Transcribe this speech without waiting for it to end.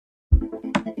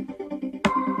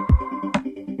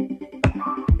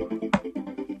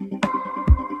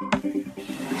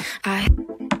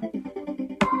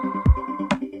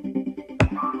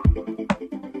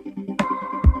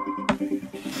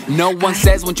No one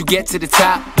says once you get to the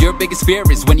top, your biggest fear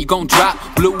is when you gon' drop.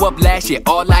 Blew up last year,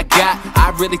 all I got, I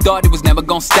really thought it was never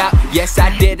gon' stop. Yes,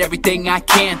 I did everything I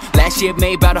can. Last year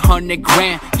made about 100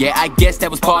 grand. Yeah, I guess that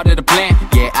was part of the plan.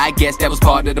 Yeah, I guess that was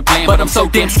part of the plan. But I'm so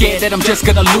damn scared that I'm just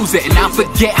gonna lose it, and I'll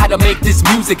forget how to make this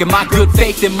music. And my good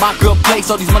faith in my good place,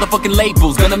 all these motherfucking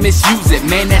labels gonna misuse it.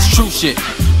 Man, that's true shit.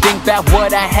 Think about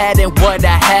what I had and what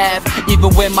I have.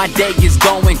 Even when my day is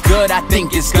going good, I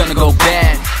think it's gonna go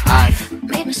bad. I've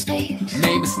made mistakes,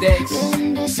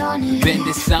 been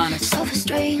dishonest,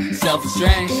 self-restraint,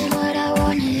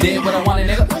 did what I wanted,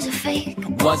 nigga. was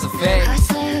a fake, I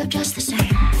slept just the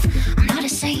same. I'm not a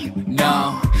saint,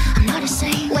 no, I'm not a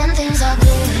saint. When things are good,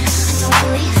 I don't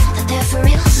believe that they're for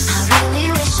real. I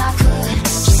really wish I could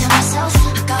just tell myself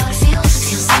I gotta feel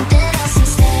something else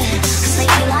instead. Cause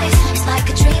lately life is like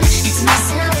a dream, it's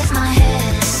messing with my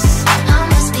head. I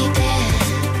must be dead.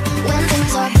 When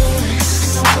things are good,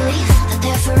 I don't believe that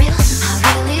they're for real. I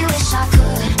really wish I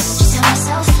could just tell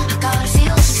myself I gotta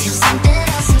feel something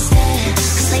else instead.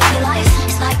 Cause lately life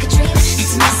is like a dream,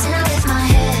 it's messing with my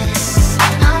head.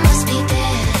 I must be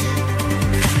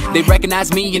dead. They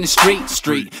recognize me in the street.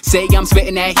 Say I'm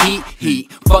spitting that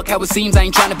heat. Fuck how it seems, I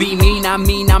ain't tryna be mean. I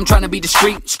mean, I'm tryna be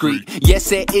discreet.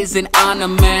 Yes, it is an honor,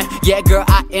 man. Yeah, girl,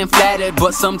 I am flattered,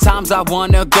 but sometimes I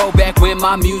wanna go back when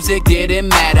my music didn't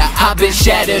matter. I've been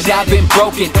shattered, I've been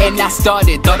broken, and I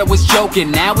started, thought I was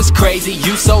joking. Now it's crazy,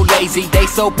 you so lazy, they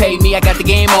so pay me. I got the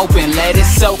game open, let it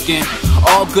soak in.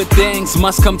 All good things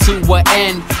must come to an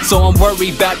end, so I'm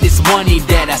worried about this money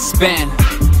that I spend.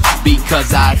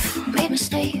 Because I've made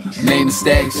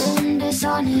mistakes,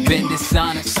 been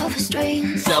dishonest,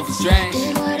 self-restraint,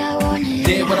 did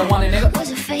what I wanted, nigga.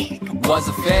 was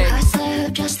a fake, I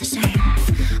slept just the same.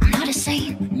 I'm not a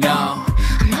saint, no,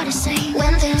 I'm not a saint.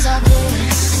 When things are good,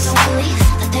 I don't believe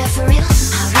that they're for real.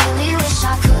 I really wish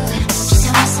I could just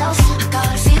tell myself I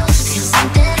gotta feel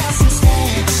something else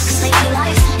instead. Cause lately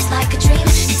life is like a dream,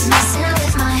 it's messing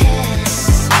with my head.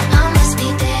 I must be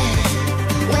dead.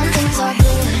 When things are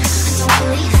good, I don't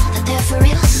believe that they're for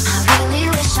real. I really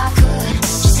wish I could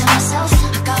just tell myself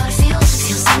I gotta feel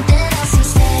something else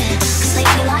instead. Cause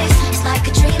lately life is like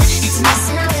a dream, it's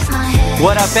messing with my head.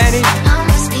 What up, Annie? I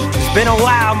must be dead. It's been a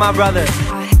while, my brother.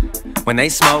 When they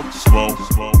smoke,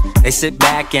 they sit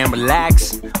back and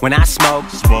relax. When I smoke,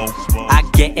 I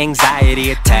get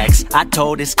anxiety attacks. I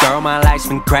told this girl my life's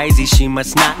been crazy. She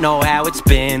must not know how it's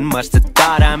been. Must have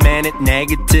thought I meant it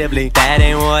negatively. That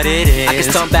ain't what it is. I can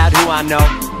stump out who I know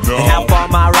and how far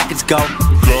my records go.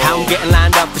 How I'm getting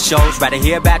lined up for shows. Rather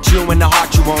hear about you and the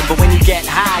heart you own. But when you get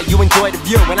high, you enjoy the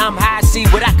view. When I'm high, see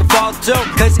what I can fall to.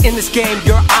 Cause in this game,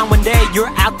 you're on one day,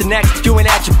 you're out the next. You ain't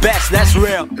at your best, that's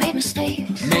real. Made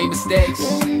mistakes,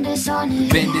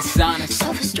 been dishonest,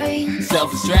 self-restraint,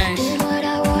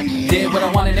 did what I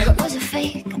wanted, nigga. was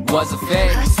a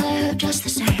fake, I slept just the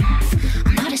same.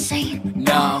 I'm not a saint,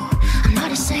 no, I'm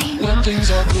not a saint. When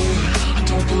things are good, I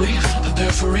don't believe that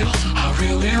they're for real. I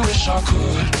really wish I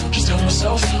could just tell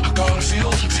myself I gotta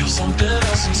feel something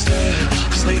else instead.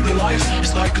 Cause lately life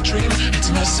is like a dream,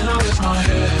 it's messing with my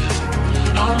head.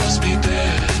 I must be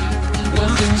dead. When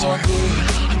things are good,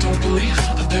 I don't believe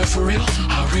that they're for real.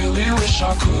 I really wish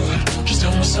I could just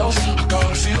tell myself I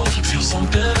gotta feel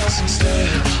something else instead.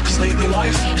 Cause lately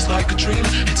life is like a dream,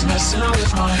 it's messing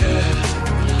with my head.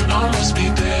 I must be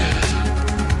dead.